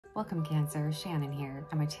Welcome, Cancer. Shannon here.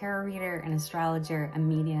 I'm a tarot reader, an astrologer, a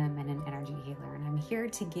medium, and an energy healer. And I'm here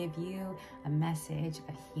to give you a message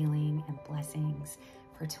of healing and blessings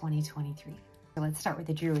for 2023. So let's start with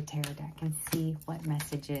the Druid Tarot deck and see what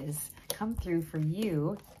messages come through for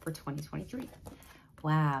you for 2023.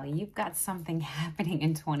 Wow, you've got something happening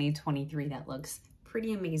in 2023 that looks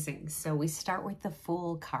pretty amazing. So we start with the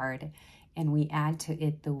Fool card and we add to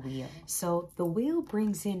it the Wheel. So the Wheel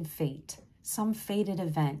brings in fate. Some fated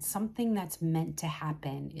event, something that's meant to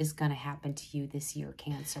happen is going to happen to you this year,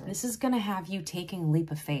 Cancer. This is going to have you taking a leap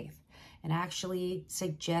of faith and actually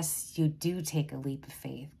suggests you do take a leap of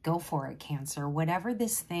faith. Go for it, Cancer. Whatever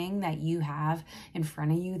this thing that you have in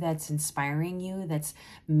front of you that's inspiring you, that's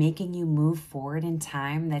making you move forward in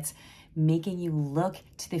time, that's making you look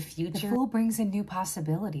to the future. The Fool brings in new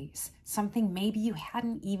possibilities. Something maybe you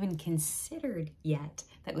hadn't even considered yet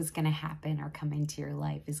that was going to happen or come into your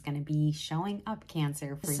life is going to be showing up,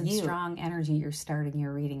 Cancer, for you. Strong energy you're starting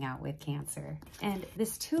your reading out with, Cancer. And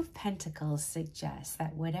this Two of Pentacles suggests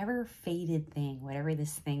that whatever fated thing, whatever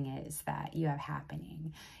this thing is that you have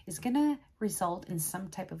happening, is going to result in some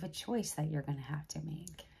type of a choice that you're going to have to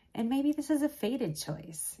make. And maybe this is a fated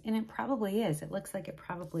choice, and it probably is. It looks like it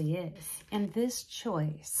probably is. And this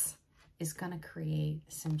choice is going to create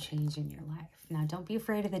some change in your life. Now, don't be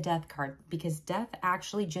afraid of the Death card, because death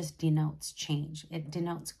actually just denotes change. It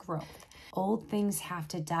denotes growth. Old things have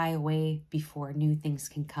to die away before new things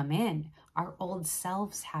can come in. Our old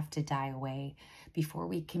selves have to die away before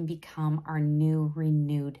we can become our new,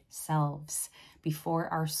 renewed selves. Before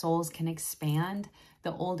our souls can expand,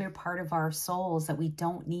 the older part of our souls that we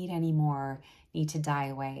don't need anymore need to die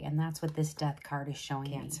away. And that's what this Death card is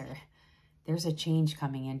showing, Cancer. There's a change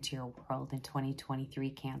coming into your world in 2023,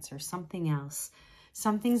 Cancer. Something else.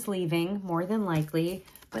 Something's leaving, more than likely.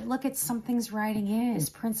 But look at something's riding in. This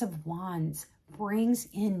Prince of Wands brings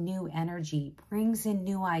in new energy, brings in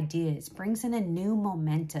new ideas, brings in a new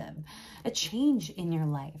momentum, a change in your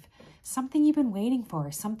life. Something you've been waiting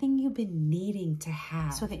for, something you've been needing to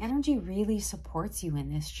have. So the energy really supports you in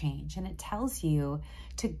this change, and it tells you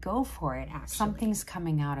to go for it, actually. Something's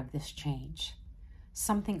coming out of this change.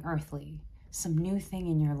 Something earthly, some new thing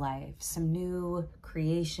in your life, some new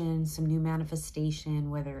creation, some new manifestation,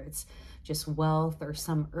 whether it's just wealth or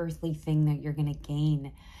some earthly thing that you're going to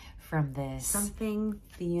gain from this. Something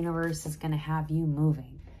the universe is going to have you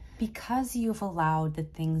moving. Because you've allowed the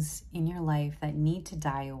things in your life that need to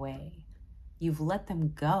die away, you've let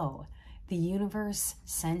them go. The universe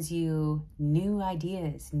sends you new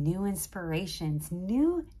ideas, new inspirations,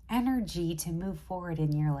 new energy to move forward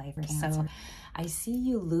in your life. So I see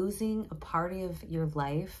you losing a part of your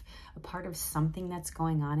life, a part of something that's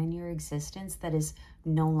going on in your existence that is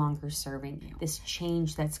no longer serving you. This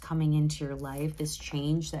change that's coming into your life, this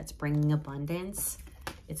change that's bringing abundance,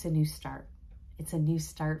 it's a new start. It's a new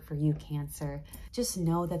start for you, Cancer. Just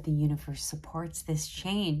know that the universe supports this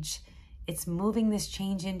change. It's moving this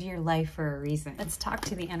change into your life for a reason. Let's talk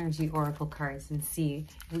to the energy oracle cards and see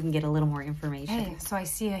if we can get a little more information. Okay, so I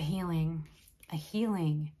see a healing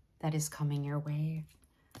that is coming your way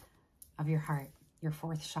of your heart, your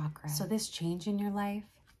fourth chakra. So this change in your life,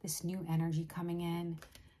 this new energy coming in,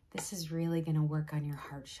 this is really going to work on your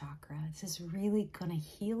heart chakra. This is really going to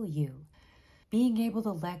heal you. Being able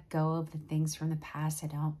to let go of the things from the past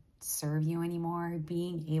that don't serve you anymore,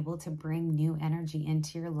 being able to bring new energy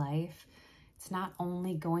into your life, it's not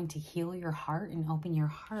only going to heal your heart and open your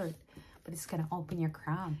heart, but it's going to open your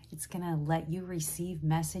crown. It's going to let you receive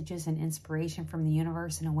messages and inspiration from the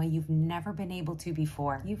universe in a way you've never been able to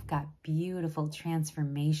before. You've got beautiful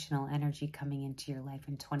transformational energy coming into your life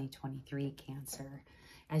in 2023, Cancer.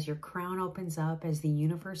 As your crown opens up, as the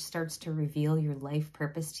universe starts to reveal your life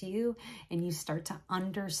purpose to you, and you start to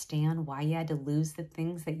understand why you had to lose the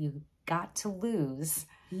things that you got to lose,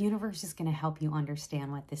 the universe is going to help you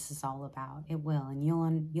understand what this is all about. It will, and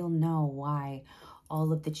you'll know why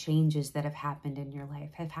all of the changes that have happened in your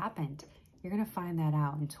life have happened. You're going to find that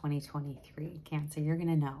out in 2023, Cancer. You're going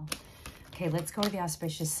to know. Okay, let's go to the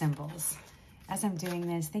auspicious symbols. As I'm doing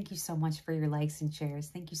this, thank you so much for your likes and shares.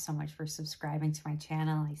 Thank you so much for subscribing to my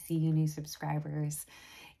channel. I see you new subscribers.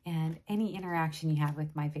 And any interaction you have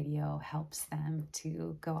with my video helps them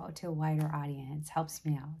to go out to a wider audience, helps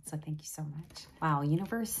me out. So thank you so much. Wow,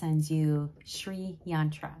 universe sends you Sri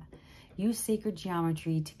Yantra. Use sacred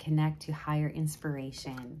geometry to connect to higher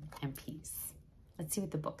inspiration and peace. Let's see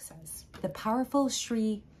what the book says. The powerful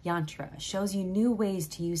Sri Yantra shows you new ways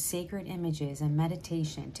to use sacred images and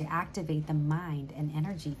meditation to activate the mind and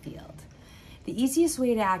energy field. The easiest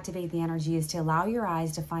way to activate the energy is to allow your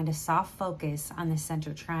eyes to find a soft focus on the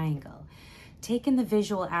center triangle. Take in the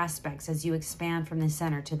visual aspects as you expand from the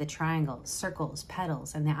center to the triangles, circles,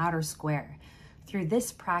 petals, and the outer square. Through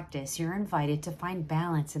this practice, you're invited to find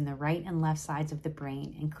balance in the right and left sides of the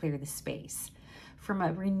brain and clear the space. From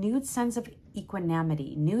a renewed sense of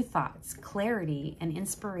equanimity, new thoughts, clarity, and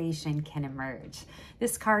inspiration can emerge.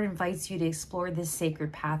 This card invites you to explore this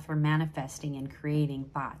sacred path for manifesting and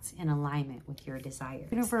creating thoughts in alignment with your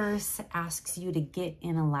desires. The universe asks you to get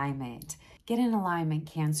in alignment. Get in alignment,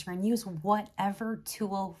 Cancer, and use whatever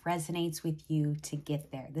tool resonates with you to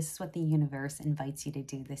get there. This is what the universe invites you to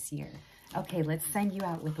do this year. Okay, let's send you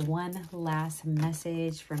out with one last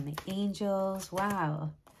message from the angels.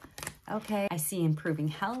 Wow. Okay, I see improving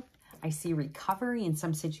health. I see recovery in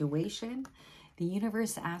some situation. The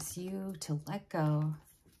universe asks you to let go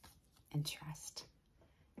and trust.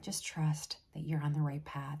 Just trust that you're on the right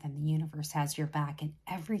path and the universe has your back, and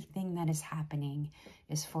everything that is happening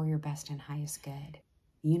is for your best and highest good.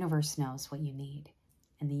 The universe knows what you need,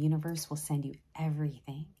 and the universe will send you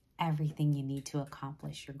everything you need to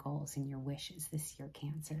accomplish your goals and your wishes this year,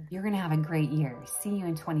 Cancer. You're going to have a great year. See you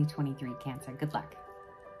in 2023, Cancer. Good luck.